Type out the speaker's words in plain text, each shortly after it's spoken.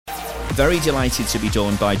Very delighted to be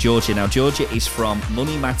joined by Georgia. Now, Georgia is from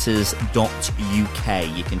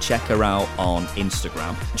moneymatters.uk. You can check her out on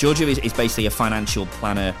Instagram. Georgia is basically a financial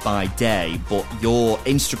planner by day, but your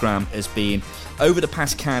Instagram has been, over the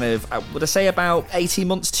past kind of, would I say about 18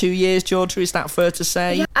 months, 2 years, Georgia? Is that fair to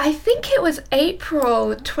say? Yeah, I think it was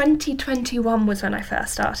April 2021 was when I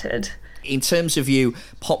first started. In terms of you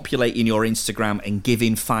populating your Instagram and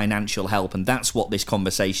giving financial help, and that's what this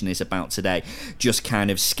conversation is about today, just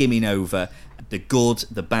kind of skimming over the good,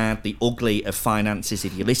 the bad, the ugly of finances.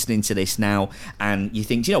 If you're listening to this now and you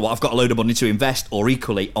think, you know what, I've got a load of money to invest, or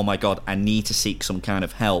equally, oh my God, I need to seek some kind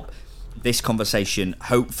of help, this conversation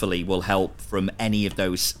hopefully will help from any of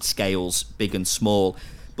those scales, big and small.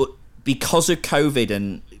 But because of COVID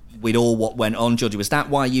and with all what went on, Georgia, was that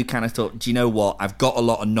why you kind of thought, do you know what, I've got a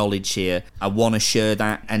lot of knowledge here, I want to share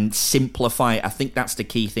that and simplify it? I think that's the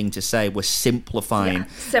key thing to say, we're simplifying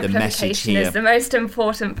the message here. Simplification is the most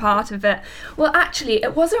important part of it. Well, actually,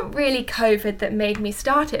 it wasn't really COVID that made me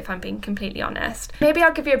start it, if I'm being completely honest. Maybe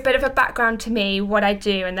I'll give you a bit of a background to me, what I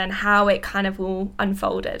do, and then how it kind of all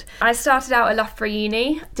unfolded. I started out at Loughborough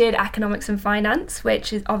Uni, did economics and finance,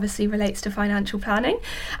 which is obviously relates to financial planning.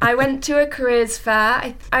 I went to a careers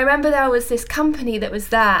fair. I remember there was this company that was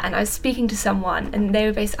there, and I was speaking to someone, and they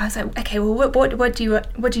were basically, I was like, okay, well, what do you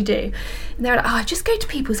do? And they were like, I just go to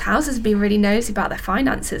people's houses and be really nosy about their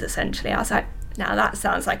finances, essentially. I was like, now that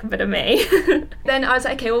sounds like a bit of me. Then I was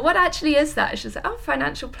like, okay, well, what actually is that? She was like, oh,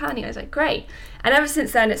 financial planning. I was like, great. And ever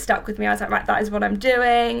since then, it stuck with me. I was like, right, that is what I'm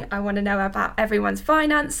doing. I want to know about everyone's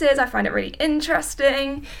finances. I find it really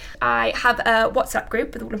interesting. I have a WhatsApp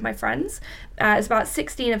group with all of my friends. There's about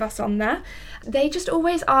 16 of us on there. They just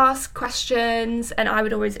always ask questions, and I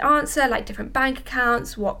would always answer, like different bank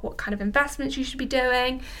accounts, what kind of investments you should be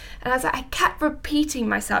doing. And I was like, I kept repeating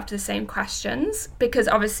myself to the same questions because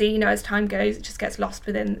obviously, you know, as time goes, it just gets lost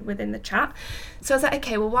within the chat. So I was like,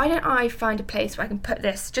 okay, well, why don't I find a place where I can put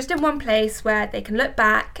this just in one place where they can look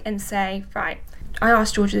back and say, right, I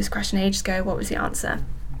asked Georgia this question ages ago, what was the answer?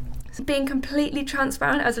 So being completely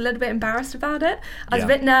transparent, I was a little bit embarrassed about it. I was a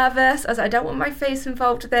bit nervous. I was like, I don't want my face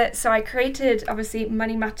involved with it. So I created, obviously,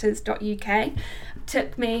 moneymatters.uk.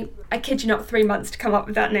 Took me, I kid you not, 3 months to come up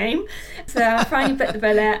with that name. So I finally bit the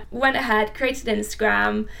bullet, went ahead, created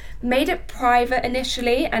Instagram, made it private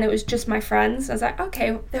initially, and it was just my friends. I was like,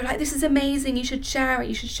 okay, they were like, this is amazing, you should share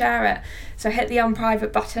it. So I hit the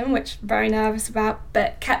unprivate button, which I'm very nervous about,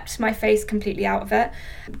 but kept my face completely out of it.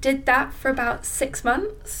 Did that for about 6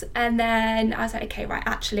 months, and then I was like, okay, right,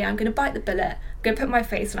 actually, I'm going to bite the bullet. I'm going to put my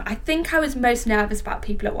face on it. I think I was most nervous about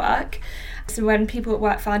people at work. So when people at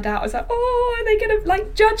work found out, I was like, oh, are they going to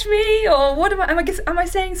like judge me? Or what am I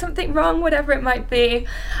saying something wrong? Whatever it might be.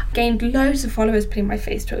 Gained loads of followers putting my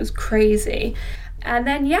face to it. It was crazy. And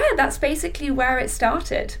then, yeah, that's basically where it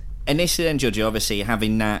started. Initially then, Georgia, obviously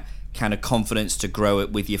having that kind of confidence to grow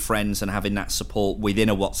it with your friends and having that support within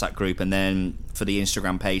a WhatsApp group, and then for the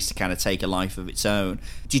Instagram page to kind of take a life of its own.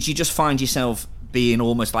 Did you just find yourself being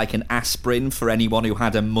almost like an aspirin for anyone who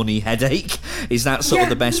had a money headache? Is that sort of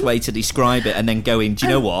the best way to describe it? And then going, do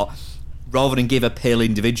you know what? Rather than give a pill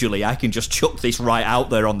individually, I can just chuck this right out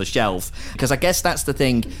there on the shelf. Because I guess that's the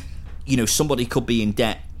thing, you know, somebody could be in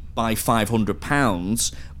debt by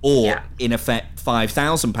 £500 or in effect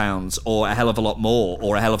 £5,000 or a hell of a lot more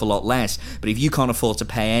or a hell of a lot less. But if you can't afford to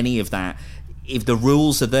pay any of that, if the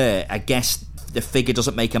rules are there, I guess the figure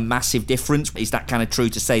doesn't make a massive difference. Is that kind of true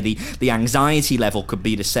to say the anxiety level could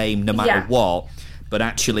be the same no matter what, but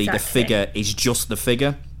actually the figure is just the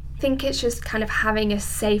figure? I think it's just kind of having a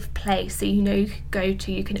safe place that you know you can go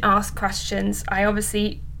to, you can ask questions. I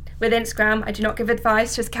obviously, with Instagram, I do not give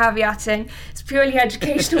advice, just caveating. It's purely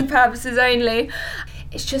educational purposes only.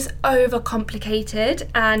 It's just overcomplicated,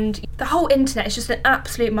 and the whole internet is just an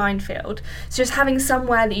absolute minefield. So just having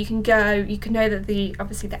somewhere that you can go, you can know that the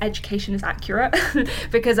education is accurate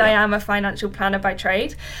because I am a financial planner by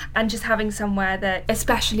trade, and just having somewhere that,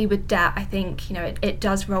 especially with debt, I think, you know, it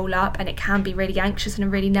does roll up and it can be really anxious and a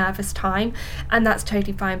really nervous time, and that's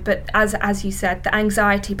totally fine. But as you said, the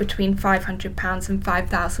anxiety between £500 and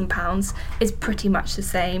 £5,000 is pretty much the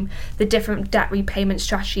same. The different debt repayment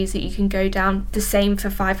strategies that you can go down, the same for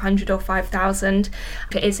 500 or 5,000.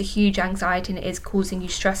 It is a huge anxiety and it is causing you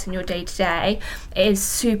stress in your day-to-day. It is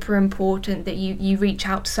super important that you reach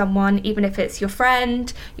out to someone, even if it's your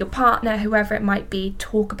friend, your partner, whoever it might be.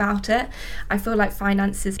 Talk about it. I feel like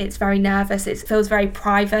finances, it's very nervous, it feels very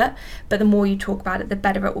private, but the more you talk about it, the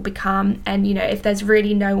better it will become. And you know, if there's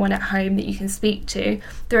really no one at home that you can speak to,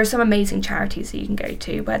 there are some amazing charities that you can go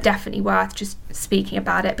to, but definitely worth just speaking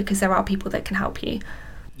about it because there are people that can help you.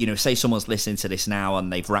 say someone's listening to this now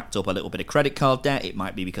and they've racked up a little bit of credit card debt. It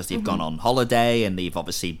might be because they've gone on holiday and they've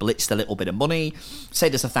obviously blitzed a little bit of money. Say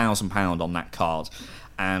there's £1,000 on that card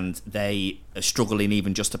and they are struggling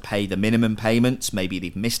even just to pay the minimum payments. Maybe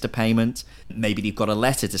they've missed a payment. Maybe they've got a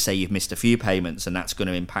letter to say you've missed a few payments and that's going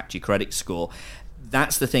to impact your credit score.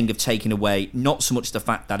 That's the thing of taking away not so much the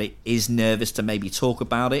fact that it is nervous to maybe talk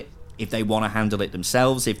about it, if they want to handle it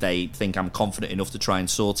themselves, if they think I'm confident enough to try and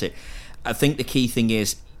sort it. I think the key thing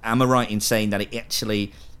is, am I right in saying that it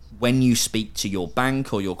actually, when you speak to your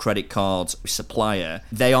bank or your credit card supplier,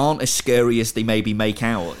 they aren't as scary as they maybe make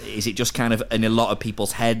out? Is it just kind of in a lot of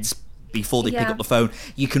people's heads before they pick up the phone?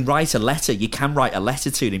 You can write a letter. You can write a letter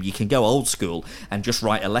to them. You can go old school and just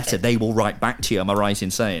write a letter. They will write back to you. Am I right in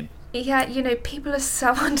saying? Yeah, people are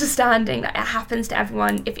so understanding. It happens to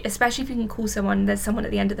everyone, especially if you can call someone, there's someone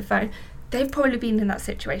at the end of the phone. They've probably been in that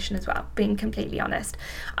situation as well, being completely honest.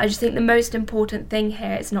 I just think the most important thing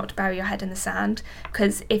here is not to bury your head in the sand,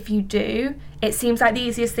 because if you do, it seems like the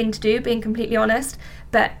easiest thing to do, being completely honest,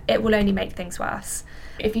 but it will only make things worse.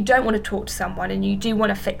 If you don't want to talk to someone and you do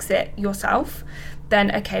want to fix it yourself,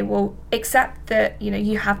 then okay, well, accept that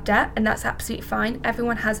you have debt, and that's absolutely fine.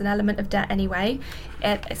 Everyone has an element of debt anyway.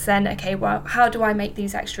 It's then, okay, well, how do I make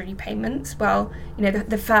these extra repayments? Well,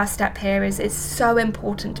 the first step here is it's so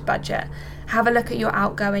important to budget. Have a look at your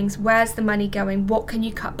outgoings. Where's the money going? What can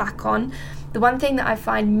you cut back on? The one thing that I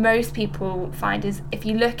find most people find is if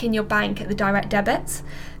you look in your bank at the direct debits,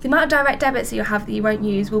 the amount of direct debits that you have that you won't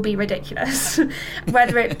use will be ridiculous.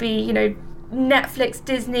 Whether it be, Netflix,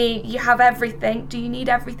 Disney, you have everything. Do you need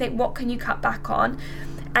everything? What can you cut back on?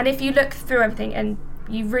 And if you look through everything and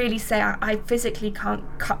you really say, I physically can't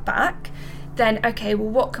cut back, then okay, well,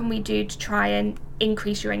 what can we do to try and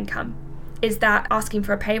increase your income? Is that asking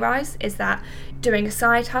for a pay rise? Is that doing a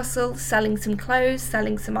side hustle, selling some clothes,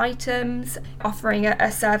 selling some items, offering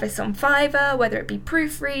a service on Fiverr, whether it be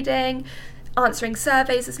proofreading, answering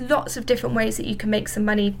surveys? There's lots of different ways that you can make some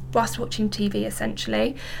money whilst watching TV,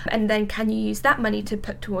 essentially. And then can you use that money to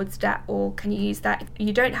put towards debt, or can you use that, if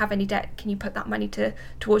you don't have any debt, can you put that money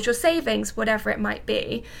towards your savings, whatever it might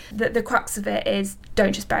be? The crux of it is,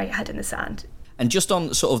 don't just bury your head in the sand. And just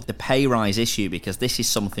on sort of the pay rise issue, because this is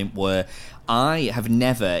something where I have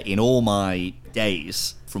never, in all my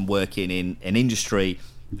days from working in an industry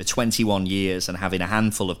for 21 years and having a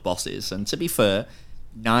handful of bosses, and to be fair,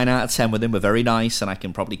 9 out of 10 of them were very nice, and I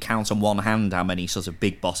can probably count on one hand how many sort of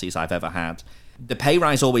big bosses I've ever had. The pay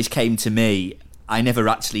rise always came to me. I never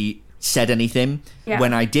actually said anything.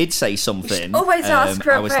 When I did say something, always ask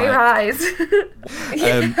for a pay rise.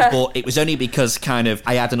 But it was only because kind of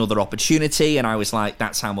I had another opportunity and I was like,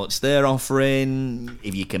 that's how much they're offering.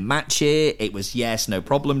 If you can match it, it was yes, no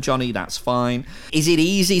problem, Johnny, that's fine. Is it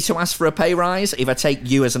easy to ask for a pay rise? If I take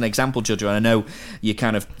you as an example, Judge, and I know you're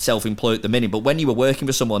kind of self-employed at the minute, but when you were working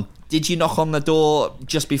for someone, did you knock on the door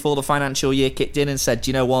just before the financial year kicked in and said,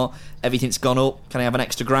 do you know what, everything's gone up, can I have an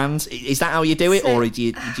extra grand? Is that how you do it? Or do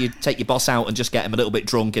you take your boss out and just get him a little bit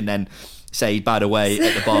drunk and then say, by the way,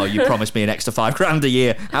 at the bar, you promised me an extra $5,000 a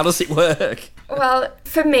year? How does it work? Well,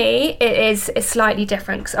 for me, it's slightly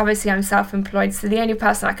different, because obviously I'm self-employed, so the only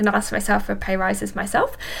person I can ask myself for a pay rise is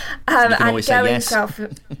myself. You can always say yes.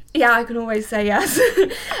 Yeah, I can always say yes.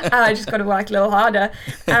 I just got to work a little harder.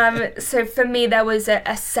 So for me, there was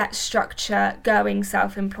a set structure going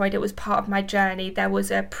self-employed. It was part of my journey. There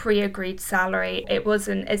was a pre-agreed salary. It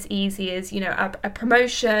wasn't as easy as, a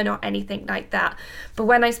promotion or anything like that. But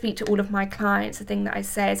when I speak to all of my clients, the thing that I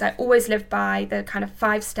say is I always live by the kind of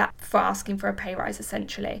 5 steps for asking for a pay rise,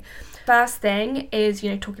 essentially. First thing is,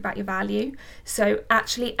 talking about your value. So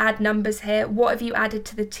actually add numbers here. What have you added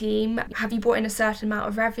to the team? Have you brought in a certain amount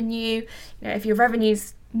of revenue? If your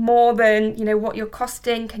revenue's more than what you're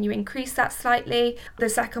costing, can you increase that slightly? The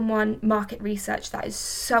second one, market research. That is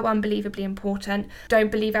so unbelievably important. Don't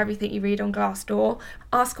believe everything you read on Glassdoor.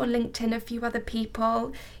 Ask on LinkedIn a few other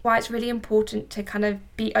people. Why it's really important to kind of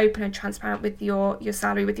be open and transparent with your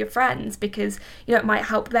salary with your friends, because it might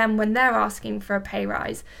help them when they're asking for a pay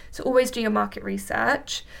rise. So always do your market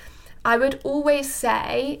research. I would always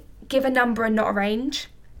say give a number and not a range.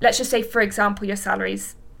 Let's just say, for example, your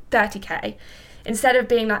salary's 30k. Instead of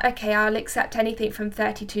being like, okay, I'll accept anything from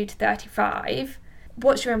 32 to 35,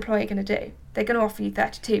 what's your employer going to do? They're going to offer you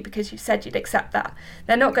 32 because you said you'd accept that.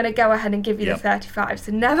 They're not going to go ahead and give you the 35.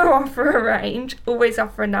 So never offer a range, always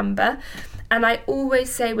offer a number. And I always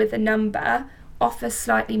say with a number, offer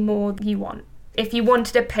slightly more than you want. If you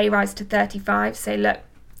wanted a pay rise to 35, say, look,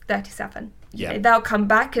 37. Yeah. They'll come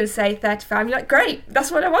back and say 35. You're like, great, that's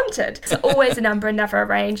what I wanted. So always a number and never a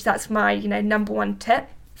range. That's my, number one tip.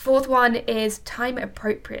 Fourth one is time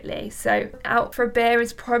appropriately. So out for a beer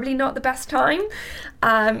is probably not the best time.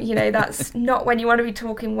 That's not when you want to be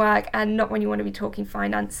talking work and not when you want to be talking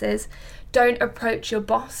finances. Don't approach your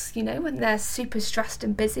boss, when they're super stressed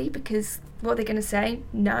and busy, because what are they going to say?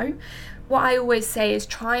 No. What I always say is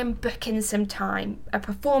try and book in some time, a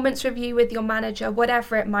performance review with your manager,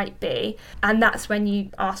 whatever it might be. And that's when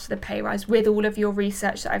you ask for the pay rise with all of your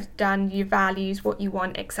research that I've done, your values, what you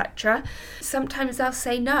want, etc. Sometimes they'll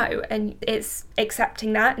say no, and it's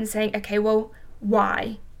accepting that and saying, okay, well,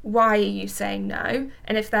 why? Why are you saying no?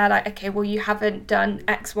 And if they're like, okay, well, you haven't done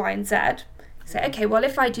X, Y, and Z, say, okay, well,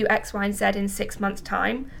 if I do X, Y, and Z in 6 months'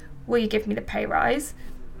 time, will you give me the pay rise?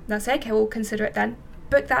 And they'll say, okay, we'll consider it then.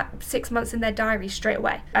 Book that 6 months in their diary straight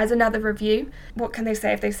away. As another review, what can they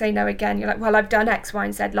say if they say no again? You're like, well, I've done X, Y,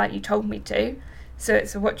 and Z like you told me to. So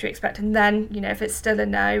what do you expect? And then, if it's still a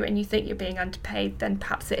no and you think you're being underpaid, then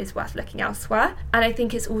perhaps it is worth looking elsewhere. And I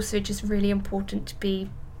think it's also just really important to be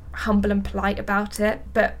humble and polite about it,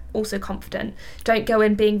 but also confident. Don't go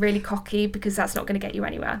in being really cocky, because that's not going to get you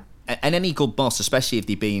anywhere. And any good boss, especially if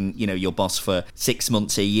they've been, your boss for 6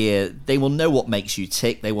 months, a year, they will know what makes you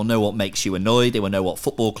tick. They will know what makes you annoyed. They will know what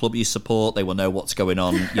football club you support. They will know what's going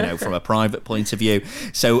on, from a private point of view.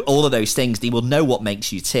 So all of those things, they will know what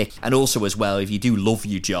makes you tick. And also as well, if you do love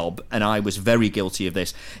your job, and I was very guilty of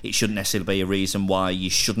this, it shouldn't necessarily be a reason why you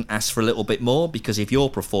shouldn't ask for a little bit more, because if you're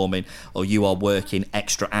performing or you are working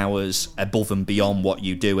extra hours above and beyond what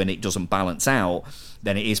you do and it doesn't balance out,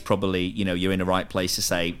 then it is probably, you're in the right place to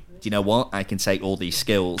say, do you know what? I can take all these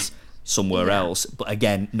skills somewhere else. But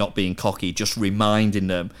again, not being cocky, just reminding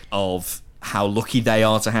them of how lucky they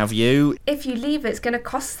are to have you. If you leave, it's going to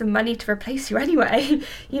cost them money to replace you anyway.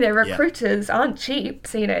 Recruiters aren't cheap.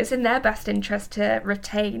 So, it's in their best interest to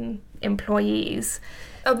retain employees.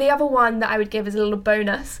 Oh, the other one that I would give as a little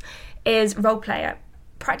bonus is role play it.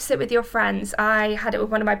 Practice it with your friends. I had it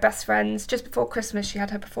with one of my best friends just before Christmas. She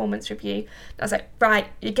had her performance review. I was like, right,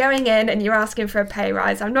 you're going in and you're asking for a pay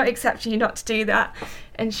rise. I'm not expecting you not to do that.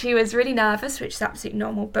 And she was really nervous, which is absolutely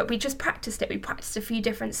normal, but we just practiced it. We practiced a few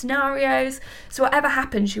different scenarios. So whatever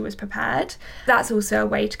happened, she was prepared. That's also a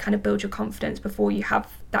way to kind of build your confidence before you have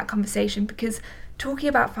that conversation, because talking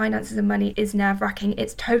about finances and money is nerve-wracking.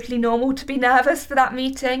 It's totally normal to be nervous for that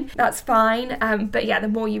meeting. That's fine. But yeah, the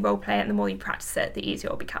more you role play it and the more you practice it, the easier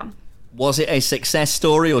it will become. Was it a success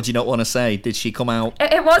story, or do you not want to say? Did she come out?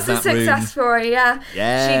 It was a success story, yeah.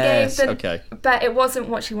 Yes, she gave but it wasn't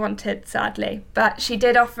what she wanted, sadly. But she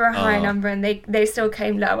did offer a higher number, and they still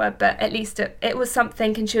came lower. But at least it was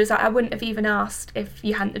something. And she was like, I wouldn't have even asked if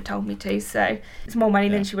you hadn't have told me to. So it's more money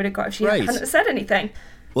than she would have got if she hadn't said anything.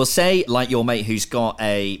 Well, say, like your mate who's got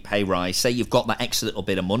a pay rise, say you've got that extra little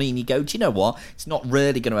bit of money and you go, do you know what? It's not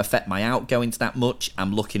really going to affect my outgoings that much.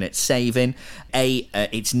 I'm looking at saving.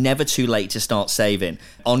 It's never too late to start saving.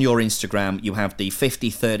 On your Instagram, you have the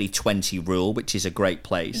 50-30-20 rule, which is a great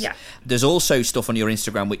place. Yeah. There's also stuff on your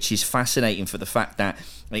Instagram which is fascinating for the fact that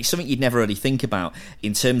it's something you'd never really think about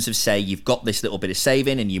in terms of, say, you've got this little bit of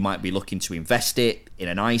saving and you might be looking to invest it in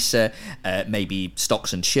an ISA, maybe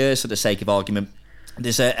stocks and shares for the sake of argument.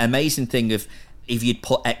 There's an amazing thing of if you'd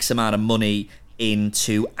put X amount of money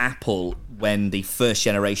into Apple when the first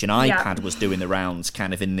generation iPad was doing the rounds,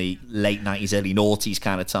 kind of in the late 90s, early noughties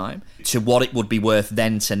kind of time, to what it would be worth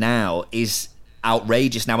then to now is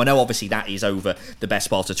outrageous. Now, I know obviously that is over the best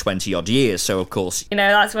part of 20 odd years, so of course,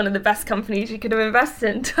 that's one of the best companies you could have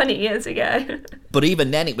invested in 20 years ago. But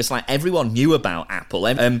even then, it was like everyone knew about Apple.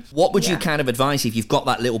 What would you kind of advise if you've got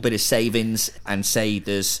that little bit of savings and say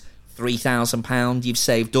there's £3,000 you've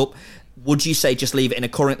saved up? Would you say just leave it in a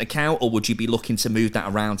current account, or would you be looking to move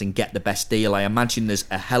that around and get the best deal? I imagine there's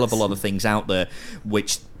a hell of a lot of things out there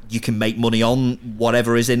which you can make money on,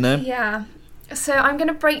 whatever is in there. Yeah. So I'm going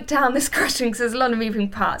to break down this question because there's a lot of moving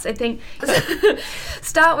parts. I think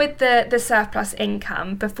start with the surplus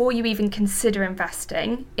income. Before you even consider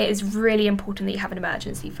investing, it is really important that you have an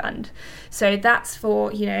emergency fund. So that's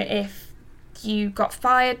for, if you got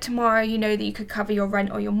fired tomorrow, that you could cover your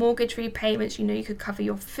rent or your mortgage repayments, you could cover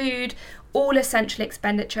your food, all essential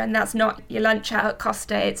expenditure, and that's not your lunch out at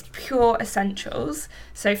Costa, it's pure essentials.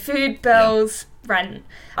 So food, bills, rent.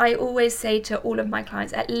 I always say to all of my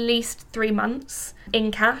clients at least 3 months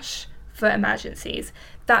in cash for emergencies.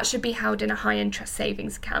 That should be held in a high interest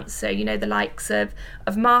savings account. So, the likes of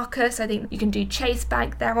Marcus, I think you can do Chase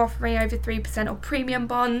Bank, they're offering over 3%, or premium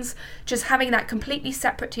bonds, just having that completely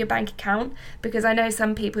separate to your bank account, because I know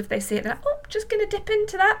some people, if they see it, they're like, just going to dip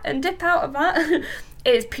into that and dip out of that.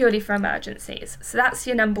 It is purely for emergencies. So that's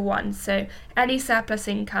your number one. So any surplus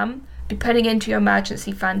income, be putting into your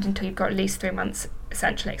emergency fund until you've got at least 3 months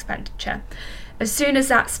essential expenditure. As soon as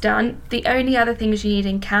that's done, the only other things you need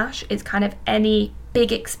in cash is kind of any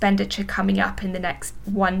big expenditure coming up in the next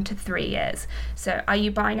 1 to 3 years. So are you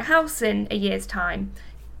buying a house in a year's time?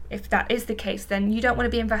 If that is the case, then you don't want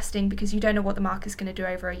to be investing because you don't know what the market's going to do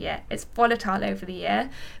over a year. It's volatile over the year,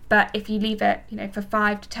 but if you leave it, for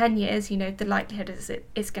 5 to 10 years, the likelihood is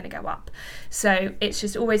it's going to go up. So it's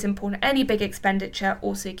just always important. Any big expenditure,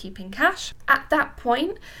 also keeping cash. At that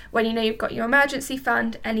point, when you've got your emergency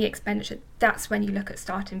fund, any expenditure, that's when you look at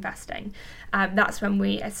start investing. That's when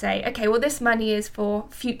we say, okay, well, this money is for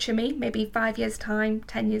future me, maybe 5 years time,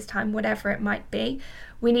 10 years time, whatever it might be.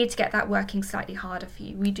 We need to get that working slightly harder for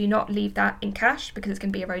you. We do not leave that in cash because it's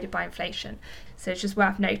going to be eroded by inflation. So it's just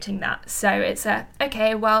worth noting that. So it's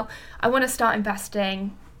okay, well, I want to start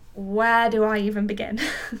investing. Where do I even begin?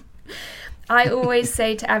 I always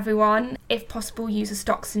say to everyone, if possible, use a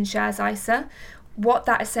stocks and shares ISA. What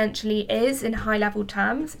that essentially is in high level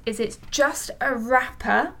terms is it's just a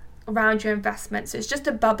wrapper around your investments. So it's just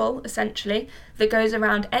a bubble essentially that goes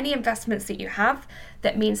around any investments that you have.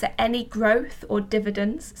 That means that any growth or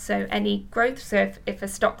dividends, so any growth, so if a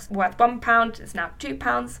stock's worth £1, it's now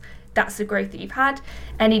 £2, that's the growth that you've had.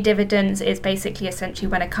 Any dividends is basically essentially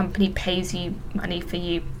when a company pays you money for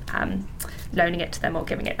you loaning it to them or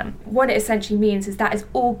giving it them. What it essentially means is that is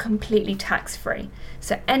all completely tax-free.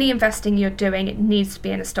 So any investing you're doing, it needs to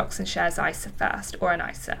be in a stocks and shares ISA first, or an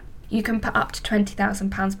ISA. You can put up to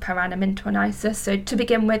 £20,000 per annum into an ISA. So to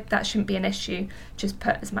begin with, that shouldn't be an issue. Just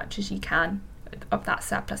put as much as you can of that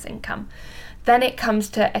surplus income. Then it comes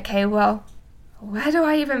to, okay, well, where do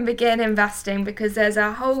I even begin investing? Because there's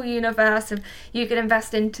a whole universe of, you can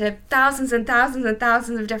invest into thousands and thousands and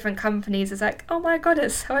thousands of different companies. It's like, oh my God,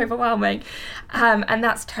 it's so overwhelming. And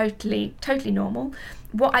that's totally normal.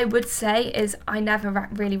 What I would say is I never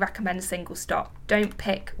really recommend a single stock. Don't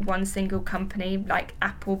pick one single company like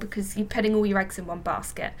Apple because you're putting all your eggs in one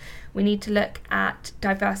basket. We need to look at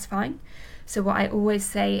diversifying. So what I always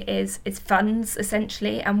say is it's funds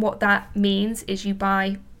essentially, and what that means is you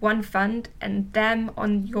buy one fund and them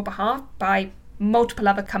on your behalf buy multiple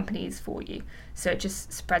other companies for you. So it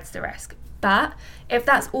just spreads the risk. But if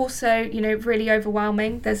that's also, really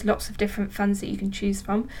overwhelming, there's lots of different funds that you can choose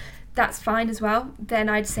from. That's fine as well. Then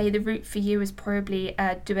I'd say the route for you is probably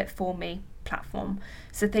a do-it-for-me platform.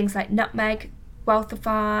 So things like Nutmeg,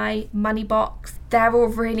 Wealthify, Moneybox, they're all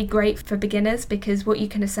really great for beginners because what you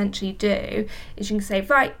can essentially do is you can say,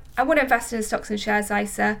 right, I want to invest in a stocks and shares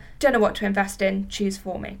ISA, don't know what to invest in, choose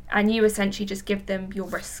for me. And you essentially just give them your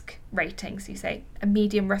risk rating. So you say a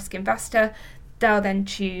medium risk investor, they'll then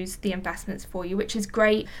choose the investments for you, which is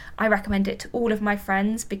great. I recommend it to all of my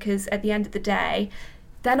friends because at the end of the day,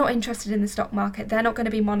 they're not interested in the stock market. They're not going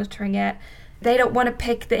to be monitoring it. They don't want to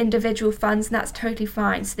pick the individual funds, and that's totally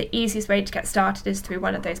fine. So the easiest way to get started is through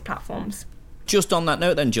one of those platforms. Just on that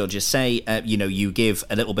note then, Judges, say, you give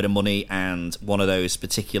a little bit of money and one of those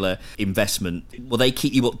particular investment, will they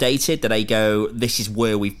keep you updated? Do they go, this is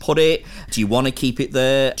where we've put it? Do you want to keep it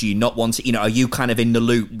there? Do you not want it? Are you kind of in the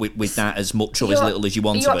loop with that as much or as little as you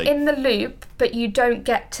want to be? You're in the loop, but you don't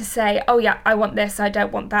get to say, oh yeah, I want this, I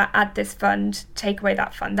don't want that, add this fund, take away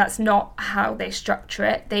that fund. That's not how they structure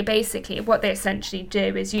it. What they essentially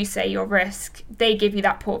do is you say your risk, they give you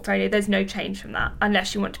that portfolio, there's no change from that,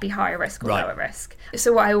 unless you want to be higher risk or lower risk.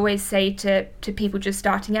 So what I always say to people just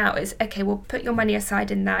starting out is, okay, well, put your money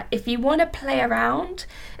aside in that. If you want to play around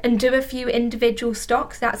and do a few individual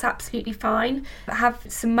stocks, that's absolutely fine. But have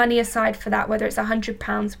some money aside for that, whether it's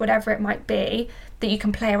 £100, whatever it might be, that you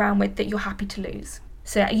can play around with that you're happy to lose.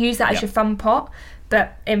 So use that as your fun pot,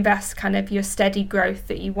 but invest kind of your steady growth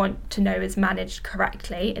that you want to know is managed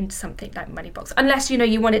correctly into something like Moneybox. Unless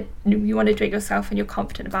you want to do it yourself and you're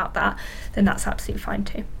confident about that, then that's absolutely fine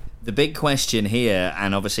too. The big question here,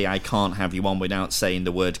 and obviously I can't have you on without saying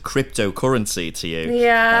the word cryptocurrency to you.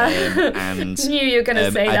 Yeah, and knew you were going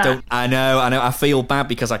to say that. I know. I feel bad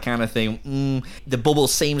because I kind of think, the bubble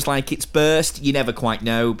seems like it's burst. You never quite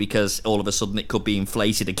know because all of a sudden it could be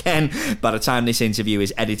inflated again. By the time this interview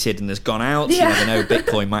is edited and has gone out, you never know,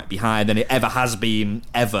 Bitcoin might be higher than it ever has been,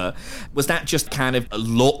 ever. Was that just kind of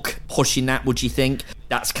luck pushing that, would you think?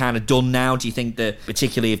 That's kind of done now? Do you think that,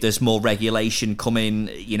 particularly if there's more regulation coming,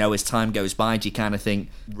 as time goes by, do you kind of think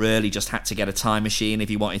really just had to get a time machine if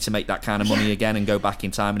you wanted to make that kind of money again and go back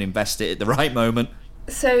in time and invest it at the right moment?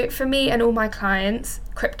 So for me and all my clients,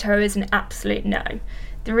 crypto is an absolute no.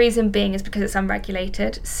 The reason being is because it's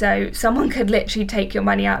unregulated. So someone could literally take your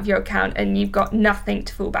money out of your account and you've got nothing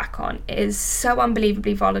to fall back on. It is so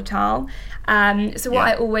unbelievably volatile. So what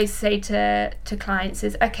I always say to clients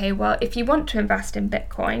is, okay, well, if you want to invest in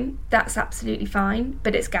Bitcoin, that's absolutely fine,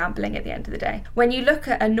 but it's gambling at the end of the day. When you look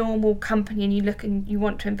at a normal company and you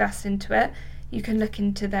want to invest into it, you can look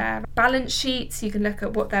into their balance sheets, you can look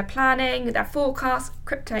at what they're planning, their forecasts.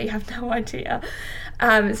 Crypto, you have no idea.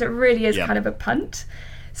 So it really is kind of a punt.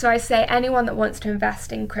 So I say anyone that wants to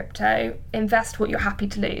invest in crypto, invest what you're happy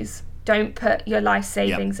to lose. Don't put your life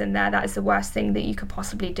savings in there. That is the worst thing that you could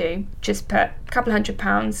possibly do. Just put a couple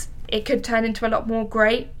 £100. It could turn into a lot more,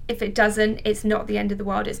 great. If it doesn't, it's not the end of the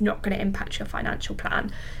world. It's not going to impact your financial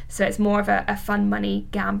plan. So it's more of a fun money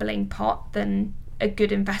gambling pot than a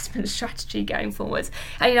good investment strategy going forwards.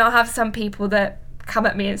 And I'll have some people that come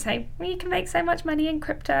at me and say, well, you can make so much money in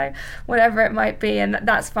crypto, whatever it might be, and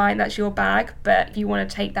that's fine, that's your bag, but if you want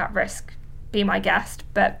to take that risk, be my guest,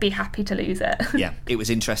 but be happy to lose it. Yeah, it was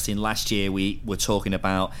interesting. Last year we were talking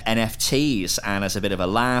about NFTs, and as a bit of a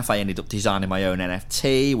laugh, I ended up designing my own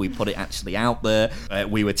NFT. We put it actually out there.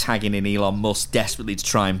 We were tagging in Elon Musk desperately to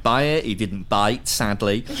try and buy it. He didn't bite,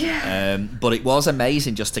 sadly. Yeah. But it was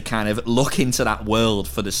amazing just to kind of look into that world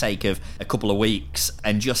for the sake of a couple of weeks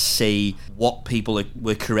and just see what people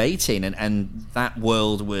were creating. And that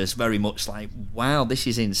world was very much like, wow, this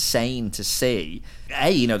is insane to see.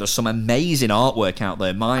 There's some amazing artwork out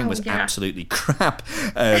there. Mine was absolutely crap.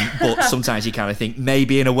 But sometimes you kind of think,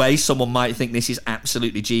 maybe in a way, someone might think this is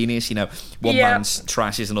absolutely genius. One man's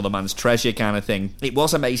trash is another man's treasure kind of thing. It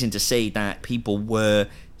was amazing to see that people were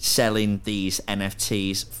selling these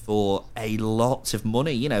NFTs for a lot of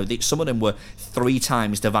money. Some of them were 3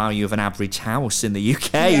 times the value of an average house in the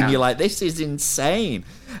UK. And you're like, this is insane.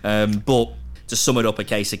 But to sum it up a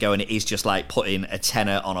case ago, and it is just like putting a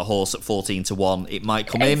tenner on a horse at 14 to 1. It might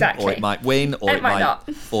come in, or it might win, or it might not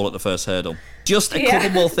fall at the first hurdle. Just a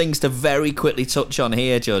couple more things to very quickly touch on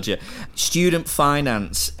here, Georgia. Student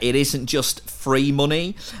finance, it isn't just free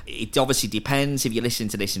money. It obviously depends. If you listen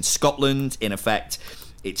to this in Scotland, in effect,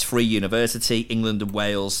 it's free university. England and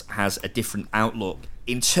Wales has a different outlook.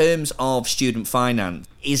 In terms of student finance,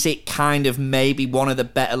 is it kind of maybe one of the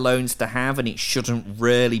better loans to have, and it shouldn't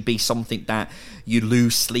really be something that you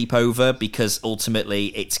lose sleep over, because ultimately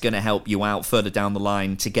it's going to help you out further down the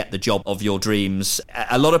line to get the job of your dreams?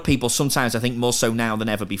 A lot of people, sometimes I think more so now than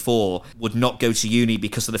ever before, would not go to uni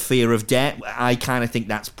because of the fear of debt. I kind of think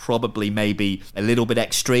that's probably maybe a little bit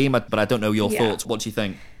extreme, but I don't know your thoughts. What do you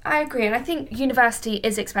think? I agree, and I think university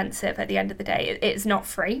is expensive at the end of the day. It's not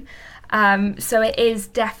free. So it is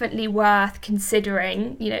definitely worth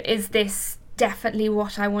considering, is this definitely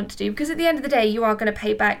what I want to do? Because at the end of the day, you are going to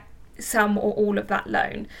pay back some or all of that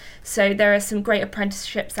loan. So there are some great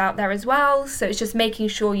apprenticeships out there as well. So it's just making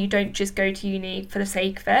sure you don't just go to uni for the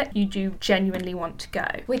sake of it. You do genuinely want to go.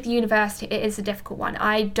 With university, it is a difficult one.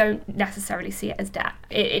 I don't necessarily see it as debt.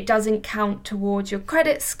 It doesn't count towards your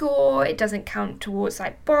credit score. It doesn't count towards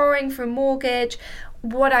like borrowing for a mortgage.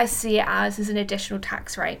 What I see it as is an additional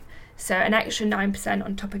tax rate. So an extra 9%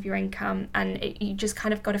 on top of your income, and you just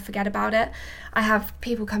kind of got to forget about it. I have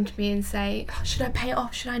people come to me and say, should I pay it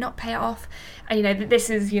off? Should I not pay it off? And, this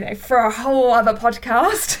is, for a whole other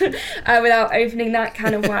podcast without opening that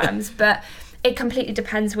can of worms. But it completely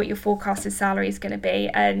depends what your forecasted salary is going to be.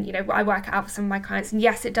 And, I work it out for some of my clients. And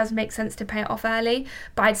yes, it does make sense to pay it off early,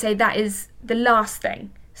 but I'd say that is the last thing.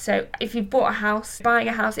 So if you've bought a house, buying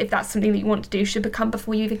a house, if that's something that you want to do, should become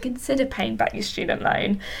before you even consider paying back your student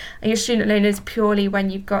loan. And your student loan is purely when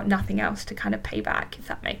you've got nothing else to kind of pay back, if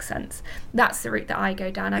that makes sense. That's the route that I go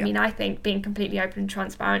down. I mean, I think being completely open and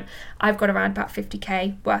transparent, I've got around about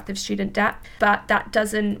 50k worth of student debt, but that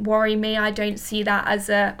doesn't worry me. I don't see that as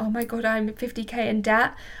oh my God, I'm 50k in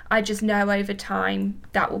debt. I just know over time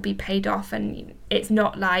that will be paid off, and it's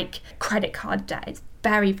not like credit card debt. It's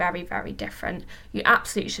very, very, very different. You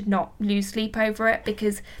absolutely should not lose sleep over it,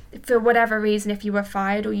 because for whatever reason, if you were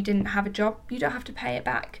fired or you didn't have a job, you don't have to pay it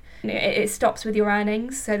back. It stops with your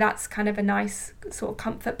earnings, so that's kind of a nice sort of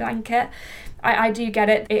comfort blanket. I do get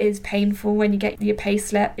it. It is painful when you get your pay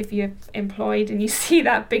slip if you're employed and you see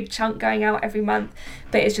that big chunk going out every month,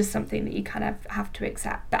 but it's just something that you kind of have to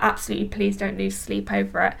accept. But absolutely, please don't lose sleep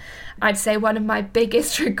over it. I'd say one of my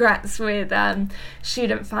biggest regrets with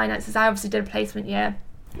student finance is I obviously did a placement year,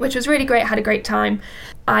 which was really great, had a great time.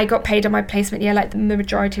 I got paid on my placement year like the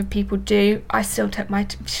majority of people do. I still took my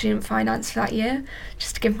student finance for that year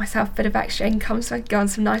just to give myself a bit of extra income so I could go on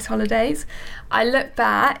some nice holidays. I look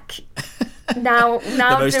back Now the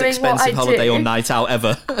most doing expensive what I holiday do, or night out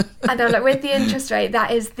ever. I know, like with the interest rate,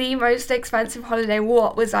 that is the most expensive holiday.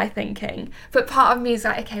 What was I thinking? But part of me is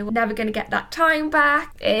like, okay, we're never going to get that time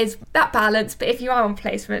back. It is that balance. But if you are on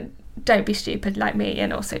placement, don't be stupid like me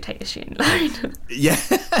and also take the student loan. Yeah.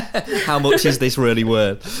 How much is this really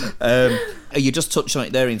worth? You just touched on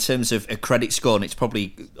it there in terms of a credit score, and it's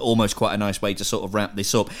probably almost quite a nice way to sort of wrap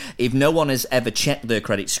this up. If no one has ever checked their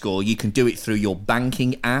credit score, you can do it through your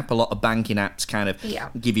banking app. A lot of banking apps kind of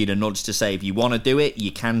give you the nudge to say if you want to do it,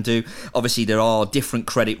 you can do. Obviously, there are different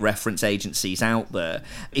credit reference agencies out there.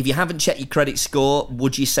 If you haven't checked your credit score,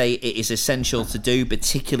 would you say it is essential to do,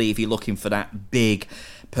 particularly if you're looking for that big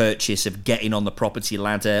purchase of getting on the property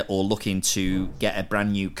ladder or looking to get a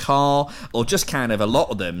brand new car, or just kind of a lot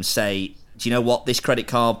of them say, do you know what, this credit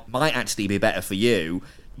card might actually be better for you,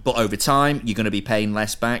 but over time you're going to be paying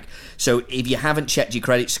less back. So if you haven't checked your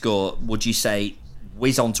credit score, would you say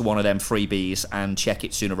whiz onto one of them freebies and check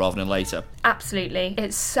it sooner rather than later? Absolutely.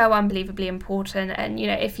 It's so unbelievably important. And, you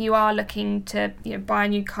know, if you are looking to, you know, buy a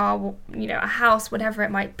new car, you know, a house, whatever it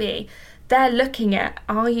might be, they're looking at,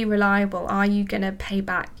 are you reliable? Are you going to pay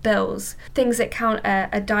back bills? Things that count are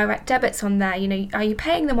direct debits on there. You know, are you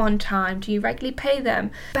paying them on time? Do you regularly pay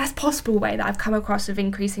them? Best possible way that I've come across of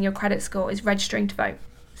increasing your credit score is registering to vote.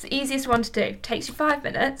 It's the easiest one to do. Takes you 5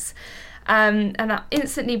 minutes. And that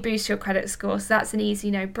instantly boosts your credit score. So that's an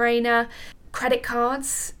easy no-brainer. Credit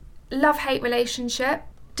cards, love-hate relationship,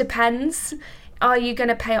 depends. Are you going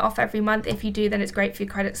to pay it off every month? If you do, then it's great for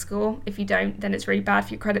your credit score. If you don't, then it's really bad for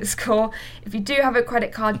your credit score. If you do have a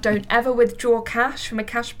credit card, don't ever withdraw cash from a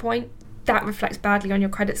cash point. That reflects badly on your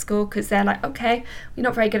credit score because they're like, okay, you're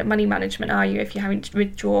not very good at money management, are you, if you're having to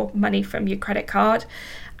withdraw money from your credit card?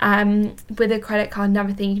 With a credit card,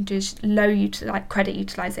 another thing you can do is low credit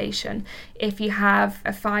utilization. If you have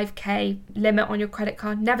a 5k limit on your credit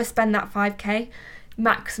card, never spend that 5k,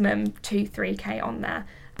 maximum 2-3k on there.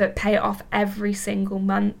 But pay it off every single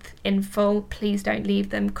month in full. Please don't leave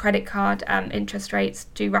them. Credit card interest rates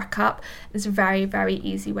do rack up. It's a very, very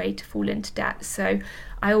easy way to fall into debt. So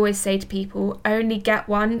I always say to people, only get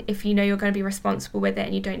one if you know you're going to be responsible with it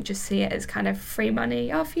and you don't just see it as kind of free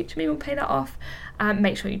money. Oh, future me will pay that off.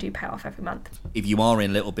 Make sure you do pay it off every month. If you are in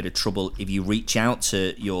a little bit of trouble, if you reach out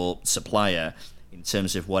to your supplier in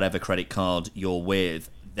terms of whatever credit card you're with,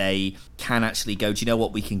 they can actually go, do you know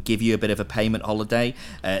what, we can give you a bit of a payment holiday.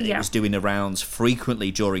 It was doing the rounds frequently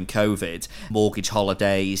during COVID. Mortgage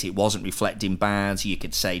holidays, it wasn't reflecting bad. You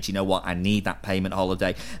could say, do you know what, I need that payment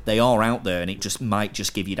holiday. They are out there, and it just might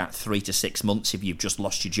just give you that 3 to 6 months if you've just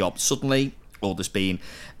lost your job suddenly, or there's been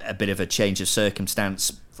a bit of a change of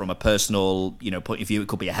circumstance from a personal, point of view. It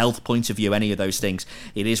could be a health point of view, any of those things.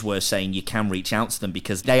 It is worth saying you can reach out to them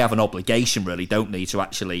because they have an obligation, really, don't they, to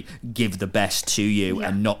actually give the best to you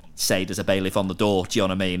and not say there's a bailiff on the door. Do you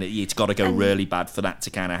know what I mean? It's got to go really bad for that to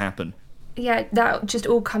kind of happen. Yeah, that just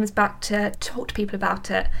all comes back to talk to people about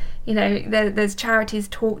it. There's charities,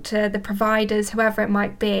 talk to the providers, whoever it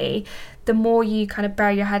might be. The more you kind of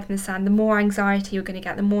bury your head in the sand, the more anxiety you're going to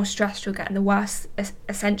get, the more stressed you'll get, and the worse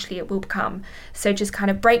essentially it will become. So just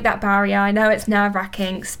kind of break that barrier. I know it's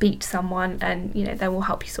nerve-wracking. Speak to someone and, they will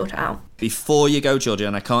help you sort it out. Before you go, Georgia,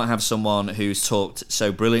 and I can't have someone who's talked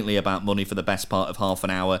so brilliantly about money for the best part of half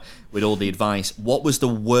an hour with all the advice, what was the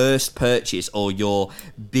worst purchase or your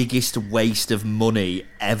biggest waste of money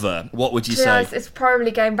ever? What would you say? It's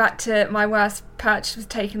probably going back to my worst purchase was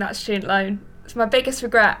taking that student loan. It's my biggest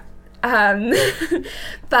regret.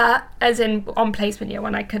 But as in on placement year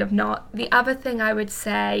when I could have not. The other thing I would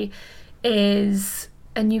say is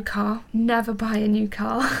a new car. Never buy a new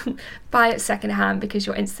car. Buy it secondhand because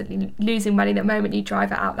you're instantly losing money the moment you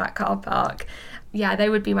drive it out that car park. Yeah, they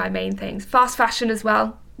would be my main things. Fast fashion as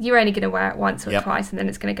well. You're only going to wear it once or twice and then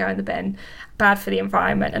it's going to go in the bin. Bad for the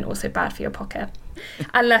environment and also bad for your pocket.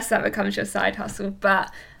 Unless that becomes your side hustle.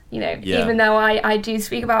 But even though I do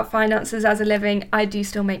speak about finances as a living, I do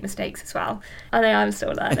still make mistakes as well. I think I'm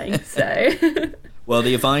still learning, so... Well,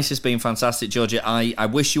 the advice has been fantastic, Georgia. I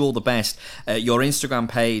wish you all the best. Your Instagram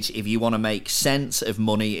page, if you want to make sense of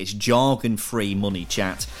money, it's jargon-free money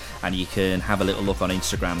chat, and you can have a little look on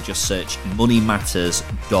Instagram. Just search moneymatters.uk,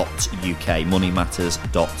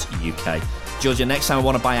 moneymatters.uk. Georgia, next time I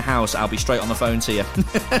want to buy a house, I'll be straight on the phone to you.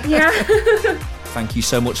 Yeah. Thank you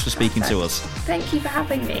so much for speaking to us. Thank you for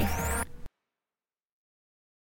having me.